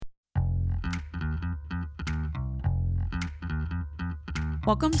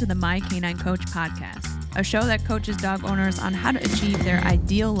Welcome to the My Canine Coach podcast, a show that coaches dog owners on how to achieve their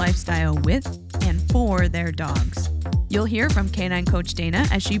ideal lifestyle with and for their dogs. You'll hear from Canine Coach Dana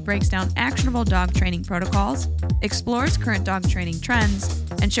as she breaks down actionable dog training protocols, explores current dog training trends,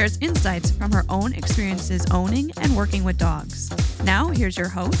 and shares insights from her own experiences owning and working with dogs. Now, here's your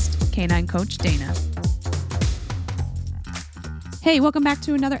host, Canine Coach Dana. Hey, welcome back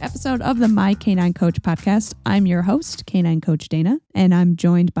to another episode of the My Canine Coach podcast. I'm your host, Canine Coach Dana, and I'm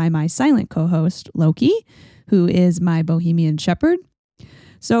joined by my silent co-host, Loki, who is my Bohemian Shepherd.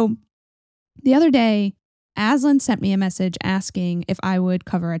 So the other day, Aslan sent me a message asking if I would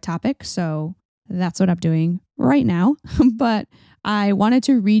cover a topic, so that's what I'm doing right now. But I wanted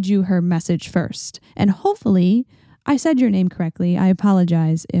to read you her message first, and hopefully I said your name correctly. I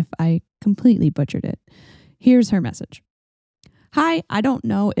apologize if I completely butchered it. Here's her message. Hi, I don't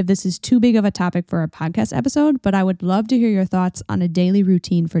know if this is too big of a topic for a podcast episode, but I would love to hear your thoughts on a daily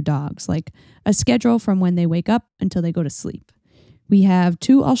routine for dogs, like a schedule from when they wake up until they go to sleep. We have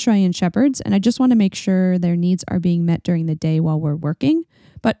 2 Australian Shepherds, and I just want to make sure their needs are being met during the day while we're working,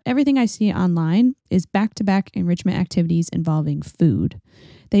 but everything I see online is back-to-back enrichment activities involving food.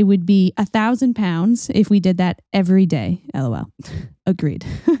 They would be 1,000 pounds if we did that every day. LOL. Agreed.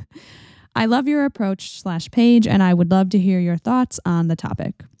 I love your approach/page, and I would love to hear your thoughts on the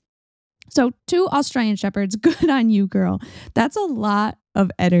topic. So 2 Australian Shepherds, good on you, girl. That's a lot of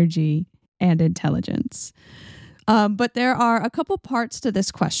energy and intelligence. But there are a couple parts to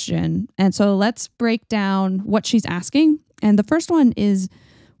this question. And so let's break down what she's asking. And the first one is,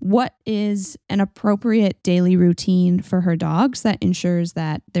 what is an appropriate daily routine for her dogs that ensures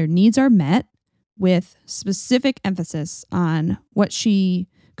that their needs are met, with specific emphasis on what she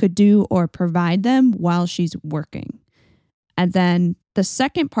could do or provide them while she's working? And then the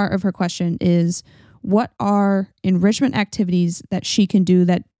second part of her question is, what are enrichment activities that she can do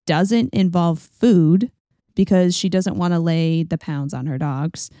that doesn't involve food, because she doesn't want to lay the pounds on her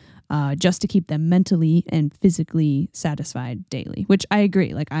dogs, just to keep them mentally and physically satisfied daily, which I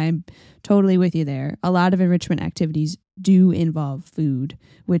agree. Like, I'm totally with you there. A lot of enrichment activities do involve food,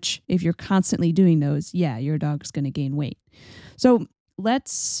 which if you're constantly doing those, yeah, your dog's going to gain weight. So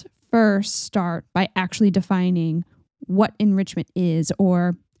let's first start by actually defining what enrichment is,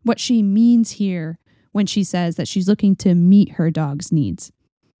 or what she means here when she says that she's looking to meet her dog's needs.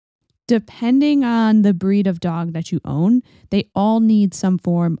 Depending on the breed of dog that you own, they all need some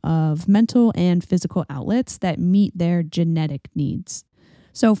form of mental and physical outlets that meet their genetic needs.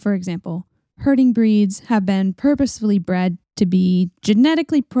 So, for example, herding breeds have been purposefully bred to be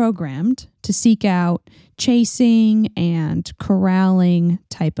genetically programmed to seek out chasing and corralling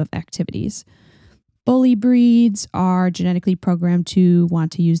type of activities. Bully breeds are genetically programmed to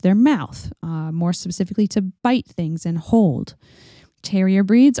want to use their mouth, more specifically to bite things and hold. Terrier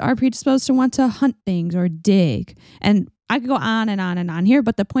breeds are predisposed to want to hunt things or dig. And I could go on and on and on here,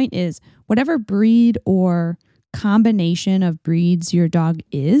 but the point is, whatever breed or combination of breeds your dog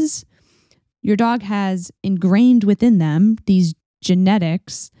is, your dog has ingrained within them these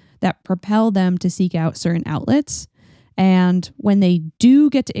genetics that propel them to seek out certain outlets. And when they do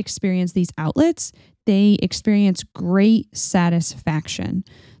get to experience these outlets, they experience great satisfaction.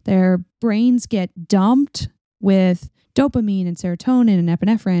 Their brains get dumped with dopamine and serotonin and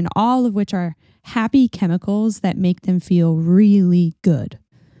epinephrine, all of which are happy chemicals that make them feel really good.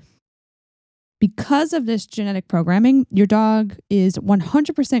 Because of this genetic programming, your dog is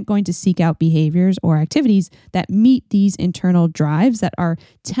 100% going to seek out behaviors or activities that meet these internal drives that are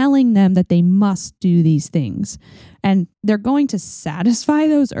telling them that they must do these things. And they're going to satisfy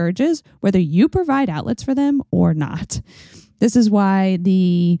those urges whether you provide outlets for them or not. This is why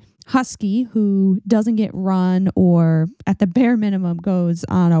the husky who doesn't get run, or at the bare minimum goes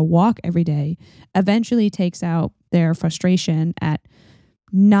on a walk every day, eventually takes out their frustration at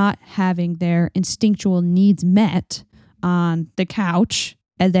not having their instinctual needs met on the couch,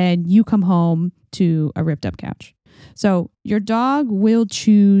 and then you come home to a ripped up couch. So your dog will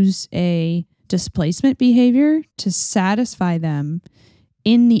choose a displacement behavior to satisfy them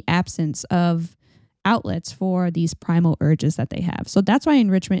in the absence of outlets for these primal urges that they have. So that's why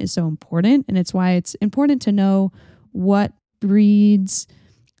enrichment is so important, and it's why it's important to know what breeds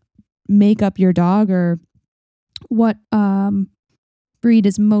make up your dog, or what breed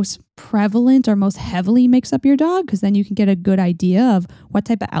is most prevalent or most heavily makes up your dog, because then you can get a good idea of what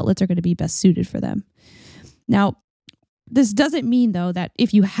type of outlets are going to be best suited for them. Now, this doesn't mean, though, that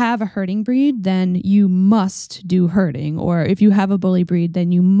if you have a herding breed, then you must do herding, or if you have a bully breed,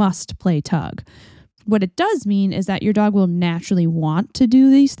 then you must play tug. What it does mean is that your dog will naturally want to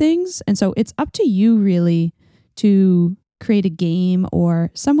do these things. And so it's up to you really to create a game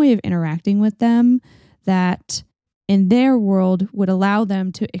or some way of interacting with them that in their world would allow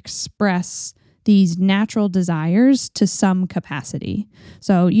them to express these natural desires to some capacity.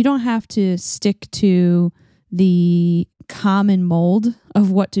 So you don't have to stick to the common mold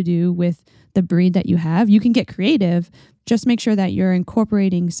of what to do with the breed that you have. You can get creative. Just make sure that you're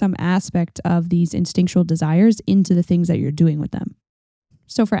incorporating some aspect of these instinctual desires into the things that you're doing with them.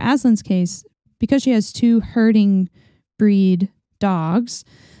 So for Aslan's case, because she has 2 herding breed dogs,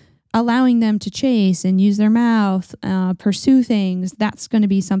 allowing them to chase and use their mouth, pursue things, that's going to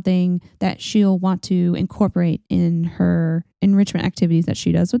be something that she'll want to incorporate in her enrichment activities that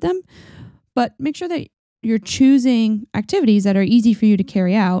she does with them. But make sure that you're choosing activities that are easy for you to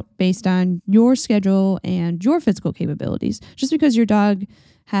carry out based on your schedule and your physical capabilities. Just because your dog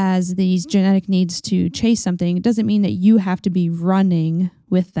has these genetic needs to chase something, it doesn't mean that you have to be running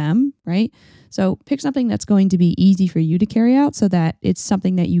with them, right? So pick something that's going to be easy for you to carry out so that it's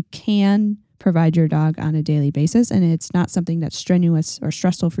something that you can provide your dog on a daily basis and it's not something that's strenuous or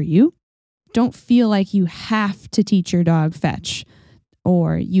stressful for you. Don't feel like you have to teach your dog fetch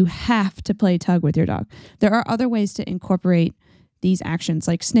or you have to play tug with your dog. There are other ways to incorporate these actions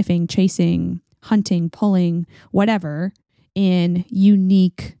like sniffing, chasing, hunting, pulling, whatever, in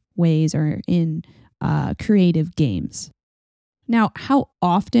unique ways or in creative games. Now, how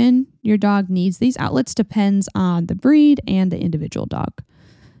often your dog needs these outlets depends on the breed and the individual dog.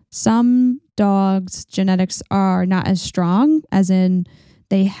 Some dogs' genetics are not as strong, as in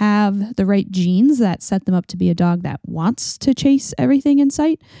they have the right genes that set them up to be a dog that wants to chase everything in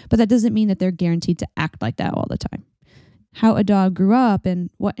sight, but that doesn't mean that they're guaranteed to act like that all the time. How a dog grew up and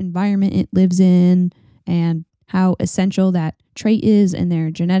what environment it lives in and how essential that trait is in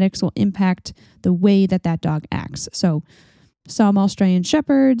their genetics will impact the way that that dog acts. So some Australian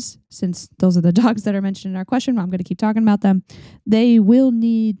Shepherds, since those are the dogs that are mentioned in our question, I'm going to keep talking about them, they will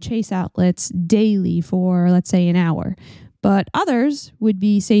need chase outlets daily for, let's say, an hour. But others would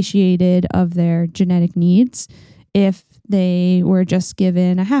be satiated of their genetic needs if they were just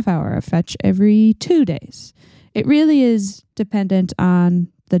given a half hour of fetch every 2 days. It really is dependent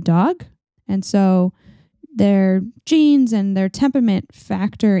on the dog. And so their genes and their temperament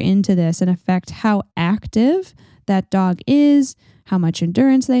factor into this and affect how active that dog is, how much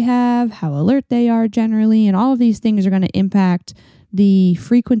endurance they have, how alert they are generally, and all of these things are going to impact the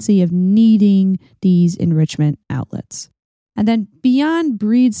frequency of needing these enrichment outlets. And then beyond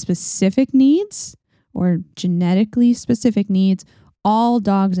breed-specific needs or genetically specific needs, all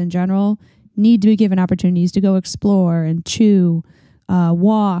dogs in general need to be given opportunities to go explore and chew,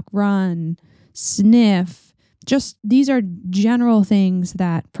 walk, run, sniff. Just these are general things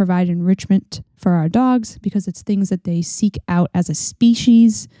that provide enrichment for our dogs because it's things that they seek out as a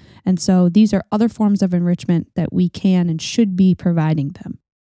species. And so these are other forms of enrichment that we can and should be providing them.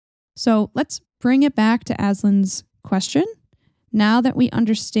 So let's bring it back to Aslan's question. Now that we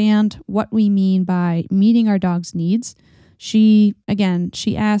understand what we mean by meeting our dog's needs, she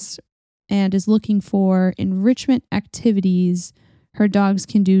asks and is looking for enrichment activities her dogs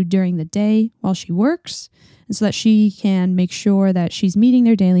can do during the day while she works, and so that she can make sure that she's meeting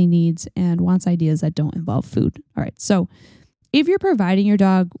their daily needs and wants ideas that don't involve food. All right, so if you're providing your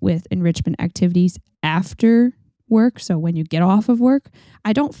dog with enrichment activities after work, so when you get off of work,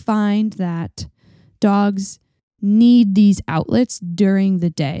 I don't find that dogs need these outlets during the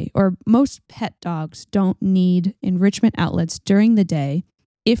day, or most pet dogs don't need enrichment outlets during the day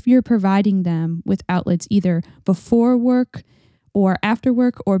if you're providing them with outlets either before work or after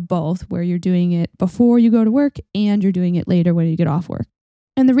work or both, where you're doing it before you go to work and you're doing it later when you get off work.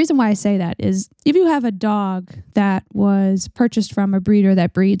 And the reason why I say that is if you have a dog that was purchased from a breeder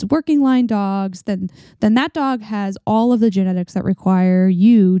that breeds working line dogs, then that dog has all of the genetics that require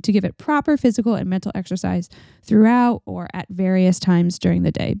you to give it proper physical and mental exercise throughout or at various times during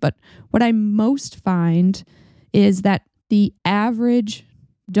the day. But what I most find is that the average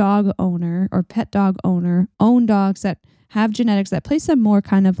dog owner or pet dog owner own dogs that have genetics that place them more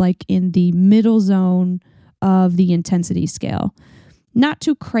kind of like in the middle zone of the intensity scale. Not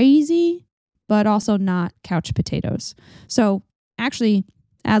too crazy, but also not couch potatoes. So actually,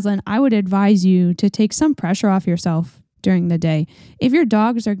 Aslan, I would advise you to take some pressure off yourself during the day. If your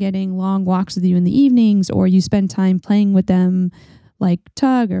dogs are getting long walks with you in the evenings, or you spend time playing with them like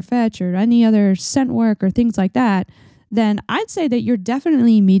tug or fetch or any other scent work or things like that, then I'd say that you're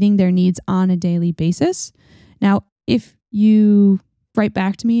definitely meeting their needs on a daily basis. Now, if you write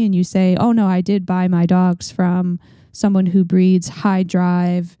back to me and you say, oh no, I did buy my dogs from someone who breeds high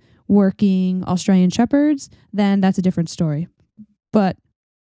drive working Australian Shepherds, then that's a different story. But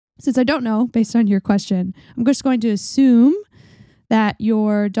Since I don't know, based on your question, I'm just going to assume that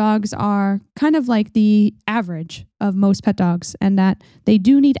your dogs are kind of like the average of most pet dogs and that they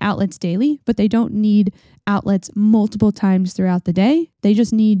do need outlets daily, but they don't need outlets multiple times throughout the day. They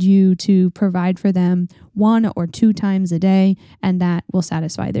just need you to provide for them 1 or 2 times a day, and that will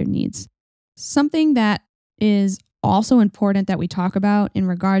satisfy their needs. Something that is also important that we talk about in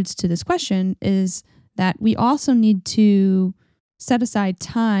regards to this question is that we also need to set aside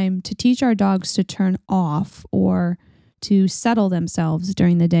time to teach our dogs to turn off or to settle themselves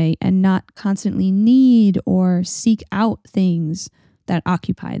during the day and not constantly need or seek out things that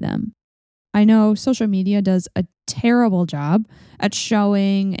occupy them. I know social media does a terrible job at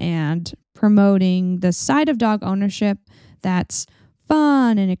showing and promoting the side of dog ownership that's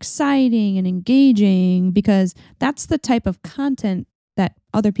fun and exciting and engaging, because that's the type of content that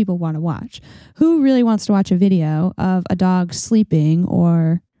other people want to watch. Who really wants to watch a video of a dog sleeping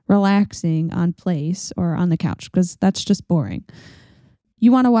or relaxing on place or on the couch? Because that's just boring.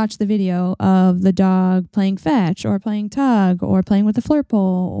 You want to watch the video of the dog playing fetch or playing tug or playing with a flirt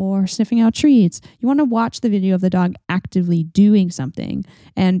pole or sniffing out treats. You want to watch the video of the dog actively doing something.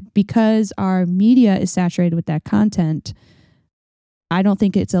 And because our media is saturated with that content, I don't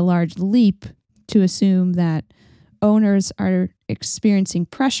think it's a large leap to assume that owners are experiencing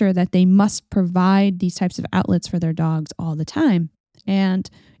pressure that they must provide these types of outlets for their dogs all the time. And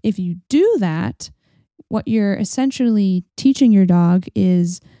if you do that, what you're essentially teaching your dog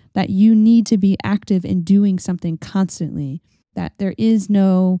is that you need to be active in doing something constantly, that there is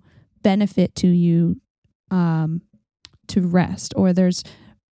no benefit to you to rest, or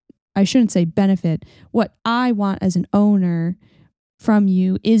I shouldn't say benefit. What I want as an owner from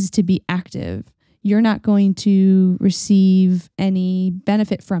you is to be active. You're not going to receive any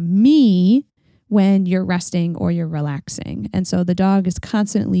benefit from me when you're resting or you're relaxing. And so the dog is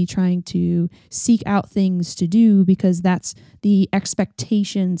constantly trying to seek out things to do because that's the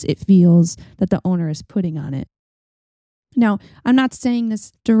expectations it feels that the owner is putting on it. Now, I'm not saying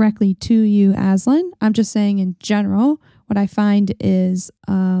this directly to you, Aslan. I'm just saying in general, what I find is,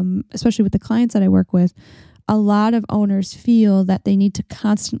 especially with the clients that I work with, a lot of owners feel that they need to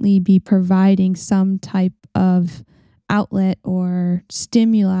constantly be providing some type of outlet or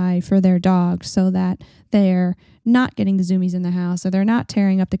stimuli for their dog so that they're not getting the zoomies in the house, or they're not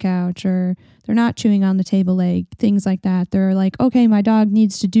tearing up the couch, or they're not chewing on the table leg, things like that. They're like, okay, my dog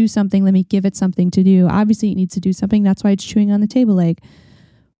needs to do something. Let me give it something to do. Obviously, it needs to do something. That's why it's chewing on the table leg.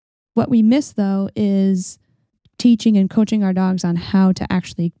 What we miss, though, is teaching and coaching our dogs on how to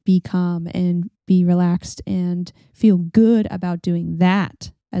actually be calm and be relaxed and feel good about doing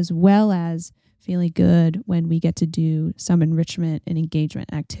that, as well as feeling good when we get to do some enrichment and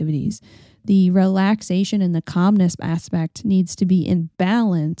engagement activities. The relaxation and the calmness aspect needs to be in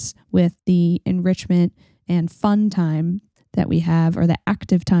balance with the enrichment and fun time that we have, or the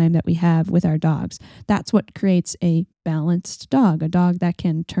active time that we have with our dogs. That's what creates a balanced dog, a dog that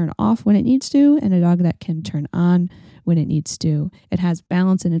can turn off when it needs to, and a dog that can turn on when it needs to. It has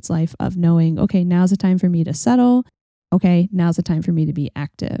balance in its life of knowing, okay, now's the time for me to settle. Okay, now's the time for me to be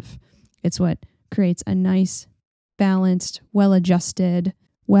active. It's what creates a nice, balanced, well-adjusted,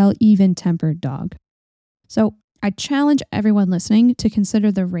 even-tempered dog. So I challenge everyone listening to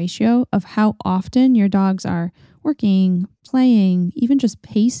consider the ratio of how often your dogs are working, playing, even just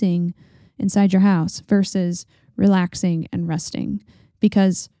pacing inside your house versus relaxing and resting.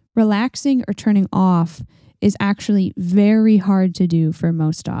 Because relaxing or turning off is actually very hard to do for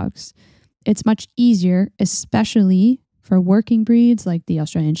most dogs. It's much easier, especially for working breeds like the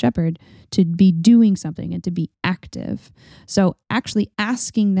Australian Shepherd, to be doing something and to be active. So actually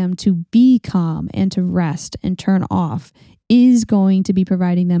asking them to be calm and to rest and turn off is going to be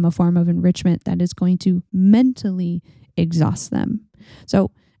providing them a form of enrichment that is going to mentally exhaust them.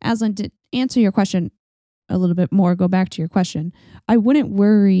 So Aslan, to answer your question a little bit more, go back to your question, I wouldn't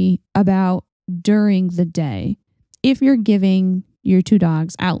worry about during the day. If you're giving your 2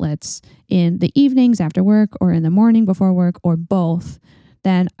 dogs outlets in the evenings after work or in the morning before work or both,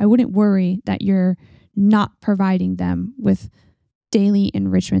 then I wouldn't worry that you're not providing them with daily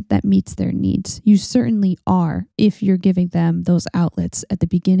enrichment that meets their needs. You certainly are if you're giving them those outlets at the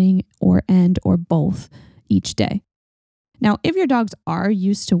beginning or end or both each day. Now, if your dogs are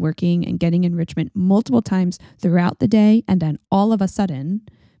used to working and getting enrichment multiple times throughout the day, and then all of a sudden,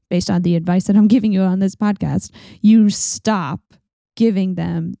 based on the advice that I'm giving you on this podcast, you stop giving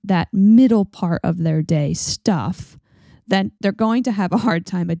them that middle part of their day stuff, then they're going to have a hard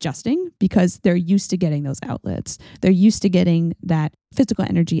time adjusting because they're used to getting those outlets. They're used to getting that physical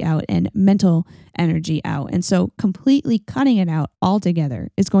energy out and mental energy out. And so completely cutting it out altogether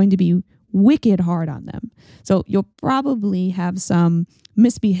is going to be wicked hard on them. So you'll probably have some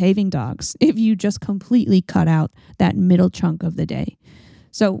misbehaving dogs if you just completely cut out that middle chunk of the day.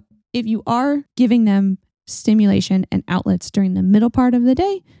 So if you are giving them stimulation and outlets during the middle part of the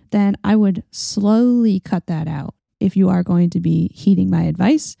day, then I would slowly cut that out. If you are going to be heeding my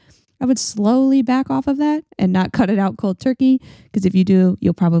advice, I would slowly back off of that and not cut it out cold turkey, because if you do,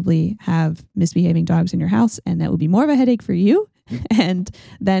 you'll probably have misbehaving dogs in your house, and that would be more of a headache for you. And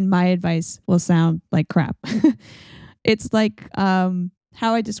then my advice will sound like crap. It's like how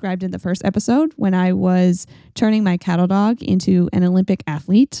I described in the first episode when I was turning my cattle dog into an Olympic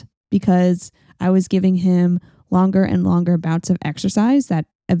athlete because I was giving him longer and longer bouts of exercise that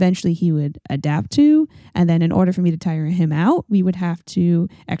eventually he would adapt to. And then in order for me to tire him out, we would have to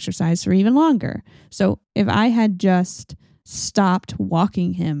exercise for even longer. So if I had just stopped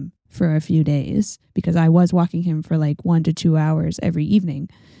walking him for a few days, because I was walking him for like 1 to 2 hours every evening,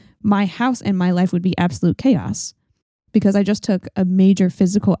 my house and my life would be absolute chaos, because I just took a major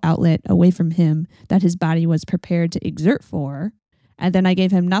physical outlet away from him that his body was prepared to exert for. And then I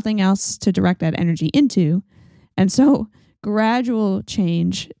gave him nothing else to direct that energy into. And so gradual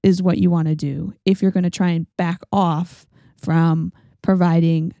change is what you want to do if you're going to try and back off from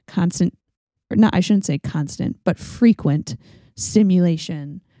providing constant, or not, I shouldn't say constant, but frequent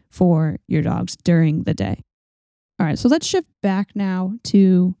stimulation for your dogs during the day. All right, so let's shift back now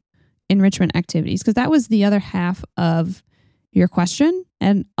to enrichment activities, because that was the other half of your question.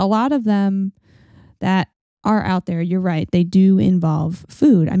 And a lot of them that are out there, you're right, they do involve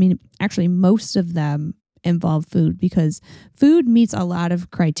food. I mean, actually, most of them involve food, because food meets a lot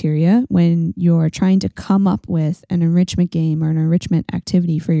of criteria when you're trying to come up with an enrichment game or an enrichment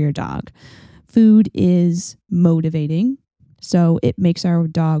activity for your dog. Food is motivating, so it makes our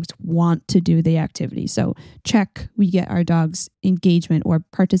dogs want to do the activity. So check, we get our dog's engagement or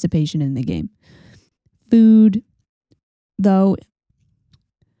participation in the game. Food, though,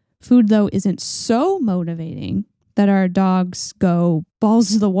 isn't so motivating that our dogs go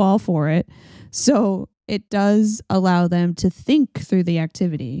balls to the wall for it. So it does allow them to think through the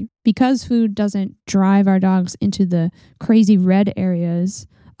activity. Because food doesn't drive our dogs into the crazy red areas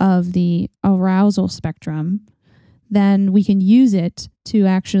of the arousal spectrum, then we can use it to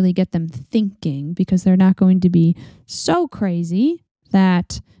actually get them thinking, because they're not going to be so crazy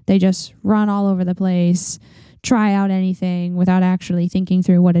that they just run all over the place, try out anything without actually thinking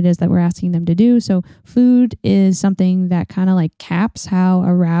through what it is that we're asking them to do. So food is something that kind of like caps how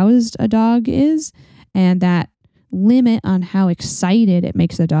aroused a dog is. And that limit on how excited it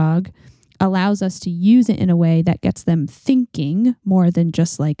makes a dog allows us to use it in a way that gets them thinking more than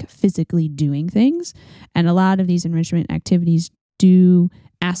just like physically doing things. And a lot of these enrichment activities do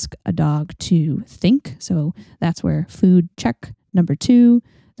ask a dog to think. So that's where food, check. Number 2,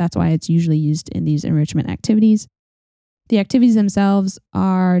 that's why it's usually used in these enrichment activities. The activities themselves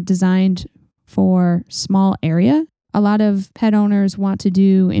are designed for small area. A lot of pet owners want to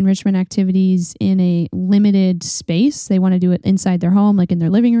do enrichment activities in a limited space. They want to do it inside their home, like in their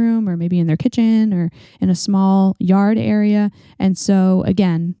living room or maybe in their kitchen or in a small yard area. And so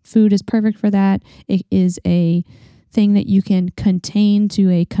again, food is perfect for that. It is a thing that you can contain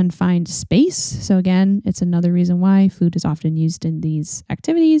to a confined space. So again, it's another reason why food is often used in these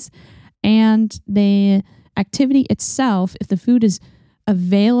activities. And the activity itself, if the food is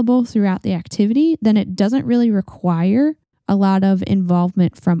available throughout the activity, then it doesn't really require a lot of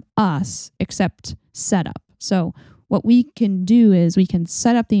involvement from us except setup. So what we can do is we can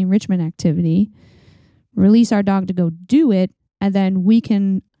set up the enrichment activity, release our dog to go do it, and then we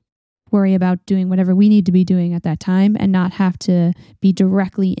can worry about doing whatever we need to be doing at that time and not have to be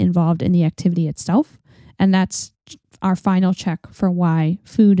directly involved in the activity itself. And that's our final check for why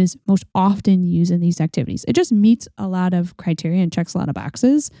food is most often used in these activities. It just meets a lot of criteria and checks a lot of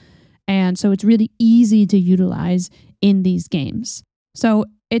boxes. And so it's really easy to utilize in these games. So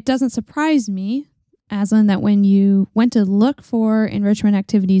it doesn't surprise me, Aslan, that when you went to look for enrichment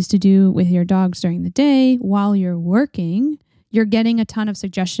activities to do with your dogs during the day while you're working, you're getting a ton of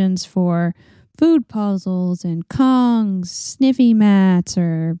suggestions for food puzzles and Kongs, sniffy mats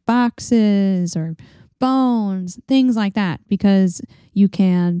or boxes or bones, things like that, because you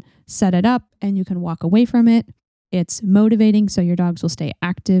can set it up and you can walk away from it. It's motivating, so your dogs will stay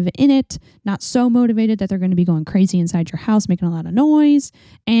active in it, not so motivated that they're going to be going crazy inside your house, making a lot of noise.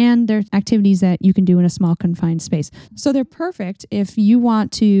 And they're activities that you can do in a small confined space. So they're perfect if you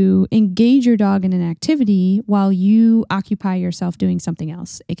want to engage your dog in an activity while you occupy yourself doing something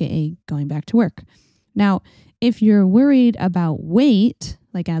else, aka going back to work. Now, if you're worried about weight,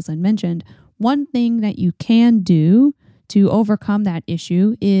 like Aslan mentioned, one thing that you can do to overcome that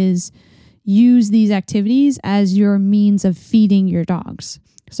issue is use these activities as your means of feeding your dogs.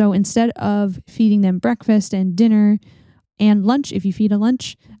 So instead of feeding them breakfast and dinner and lunch, if you feed a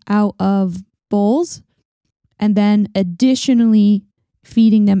lunch, out of bowls, and then additionally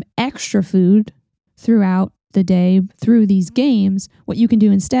feeding them extra food throughout the day through these games, what you can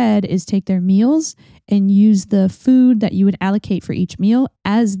do instead is take their meals and use the food that you would allocate for each meal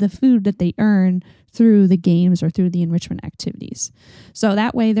as the food that they earn through the games or through the enrichment activities. So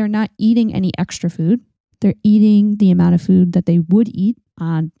that way they're not eating any extra food. They're eating the amount of food that they would eat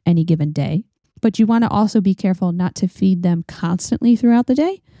on any given day. But you want to also be careful not to feed them constantly throughout the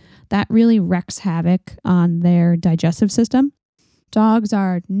day. That really wreaks havoc on their digestive system. Dogs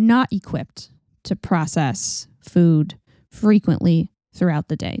are not equipped to process food frequently throughout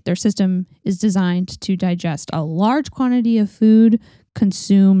the day. Their system is designed to digest a large quantity of food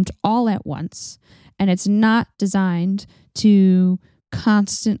consumed all at once. And it's not designed to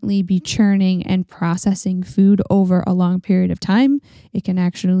constantly be churning and processing food over a long period of time. It can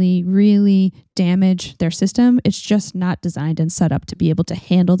actually really damage their system. It's just not designed and set up to be able to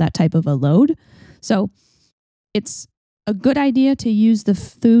handle that type of a load. So it's a good idea to use the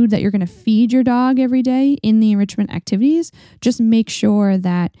food that you're going to feed your dog every day in the enrichment activities. Just make sure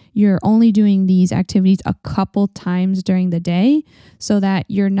that you're only doing these activities a couple times during the day so that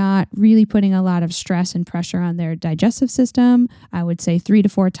you're not really putting a lot of stress and pressure on their digestive system. I would say 3 to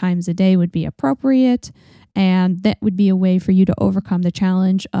 4 times a day would be appropriate. And that would be a way for you to overcome the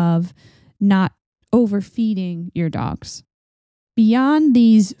challenge of not overfeeding your dogs. Beyond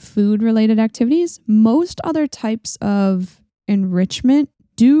these food-related activities, most other types of enrichment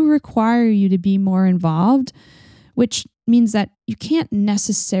do require you to be more involved, which means that you can't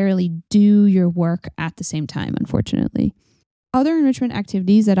necessarily do your work at the same time, unfortunately. Other enrichment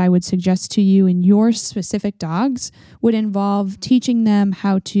activities that I would suggest to you in your specific dogs would involve teaching them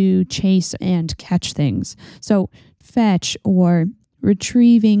how to chase and catch things. So fetch or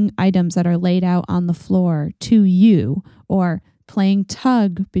retrieving items that are laid out on the floor to you, or playing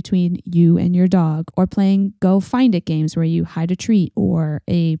tug between you and your dog, or playing go find it games where you hide a treat or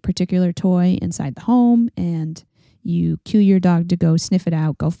a particular toy inside the home and you cue your dog to go sniff it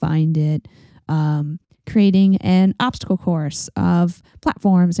out, go find it. Creating an obstacle course of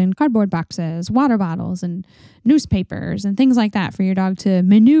platforms and cardboard boxes, water bottles and newspapers and things like that for your dog to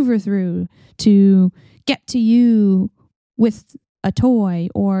maneuver through to get to you with a toy,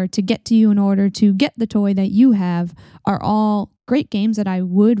 or to get to you in order to get the toy that you have, are all great games that I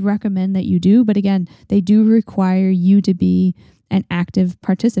would recommend that you do. But again, they do require you to be an active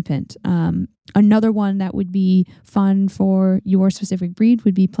participant. Another one that would be fun for your specific breed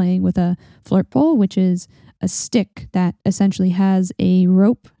would be playing with a flirt pole, which is a stick that essentially has a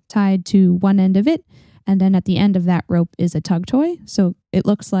rope tied to one end of it. And then at the end of that rope is a tug toy. So it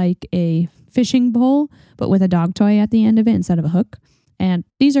looks like a fishing pole, but with a dog toy at the end of it instead of a hook. And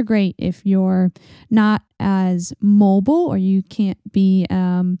these are great if you're not as mobile or you can't be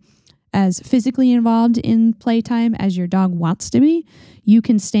as physically involved in playtime as your dog wants to be. You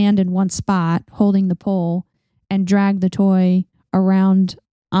can stand in one spot holding the pole and drag the toy around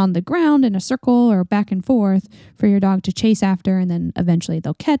on the ground in a circle or back and forth for your dog to chase after, and then eventually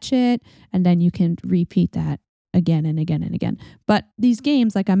they'll catch it, and then you can repeat that again and again and again. But these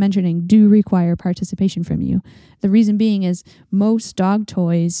games, like I'm mentioning, do require participation from you. The reason being is most dog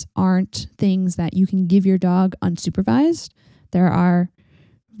toys aren't things that you can give your dog unsupervised. There are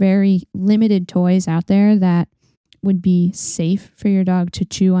very limited toys out there that would be safe for your dog to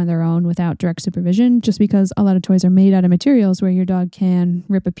chew on their own without direct supervision, just because a lot of toys are made out of materials where your dog can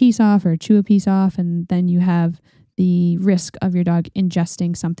rip a piece off or chew a piece off, and then you have the risk of your dog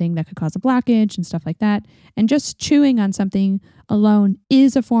ingesting something that could cause a blockage and stuff like that. And just chewing on something alone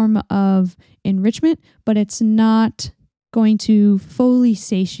is a form of enrichment, but it's not going to fully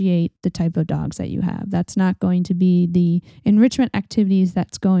satiate the type of dogs that you have. That's not going to be the enrichment activities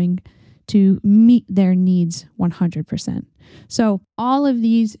that's going to meet their needs 100%. So all of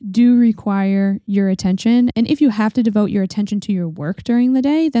these do require your attention. And if you have to devote your attention to your work during the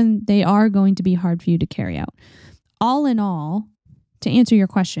day, then they are going to be hard for you to carry out. All in all, to answer your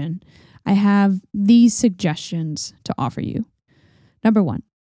question, I have these suggestions to offer you. Number one,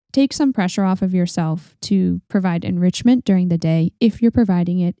 take some pressure off of yourself to provide enrichment during the day if you're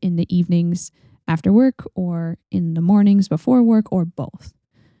providing it in the evenings after work or in the mornings before work or both.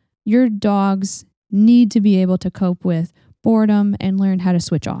 Your dogs need to be able to cope with boredom and learn how to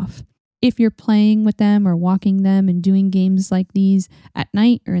switch off. If you're playing with them or walking them and doing games like these at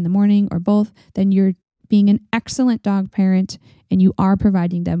night or in the morning or both, then you're being an excellent dog parent and you are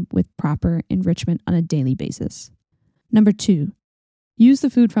providing them with proper enrichment on a daily basis. Number 2, use the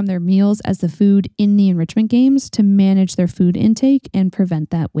food from their meals as the food in the enrichment games to manage their food intake and prevent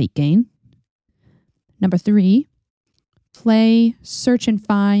that weight gain. Number 3, play search and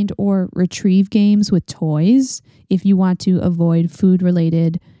find or retrieve games with toys if you want to avoid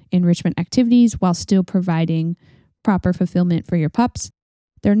food-related enrichment activities while still providing proper fulfillment for your pups.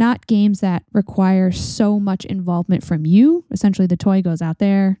 They're not games that require so much involvement from you. Essentially, the toy goes out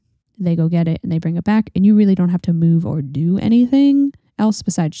there, they go get it, and they bring it back, and you really don't have to move or do anything else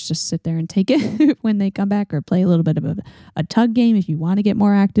besides just sit there and take it when they come back, or play a little bit of a tug game if you want to get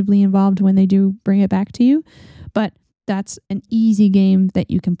more actively involved when they do bring it back to you. But that's an easy game that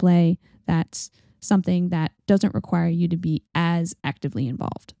you can play. That's something that doesn't require you to be as actively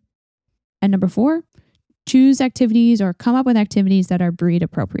involved. And number 4, choose activities or come up with activities that are breed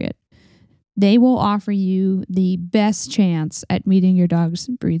appropriate. They will offer you the best chance at meeting your dog's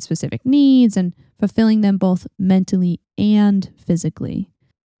breed specific needs and fulfilling them both mentally and physically.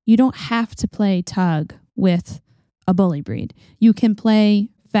 You don't have to play tug with a bully breed. You can play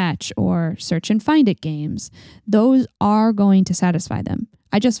fetch or search and find it games. Those are going to satisfy them.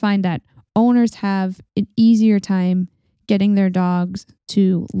 I just find that owners have an easier time getting their dogs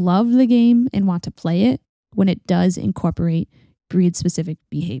to love the game and want to play it when it does incorporate breed-specific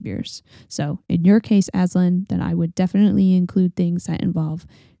behaviors. So in your case, Aslan, then I would definitely include things that involve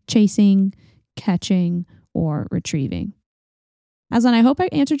chasing, catching, or retrieving. Aslan, I hope I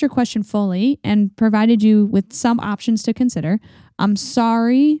answered your question fully and provided you with some options to consider. I'm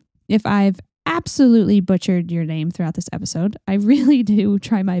sorry if I've absolutely butchered your name throughout this episode. I really do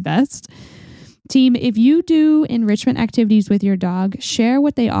try my best. Team, if you do enrichment activities with your dog, share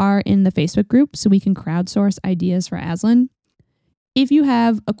what they are in the Facebook group so we can crowdsource ideas for Aslan. If you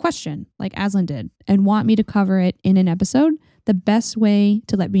have a question like Aslan did and want me to cover it in an episode, the best way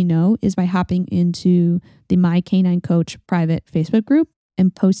to let me know is by hopping into the My Canine Coach private Facebook group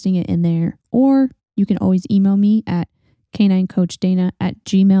and posting it in there. Or you can always email me at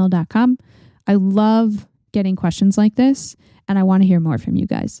caninecoachdana@gmail.com. I love getting questions like this, and I want to hear more from you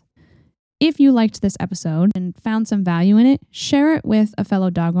guys. If you liked this episode and found some value in it, share it with a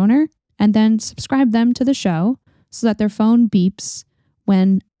fellow dog owner and then subscribe them to the show so that their phone beeps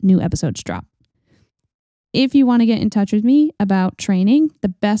when new episodes drop. If you want to get in touch with me about training, the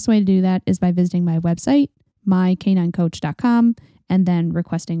best way to do that is by visiting my website, mycaninecoach.com, and then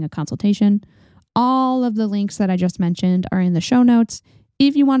requesting a consultation. All of the links that I just mentioned are in the show notes.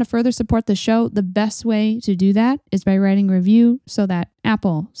 If you want to further support the show, the best way to do that is by writing a review so that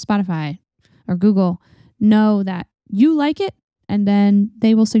Apple, Spotify, or Google know that you like it, and then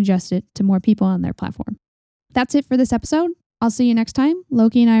they will suggest it to more people on their platform. That's it for this episode. I'll see you next time.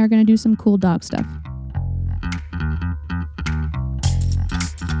 Loki and I are going to do some cool dog stuff.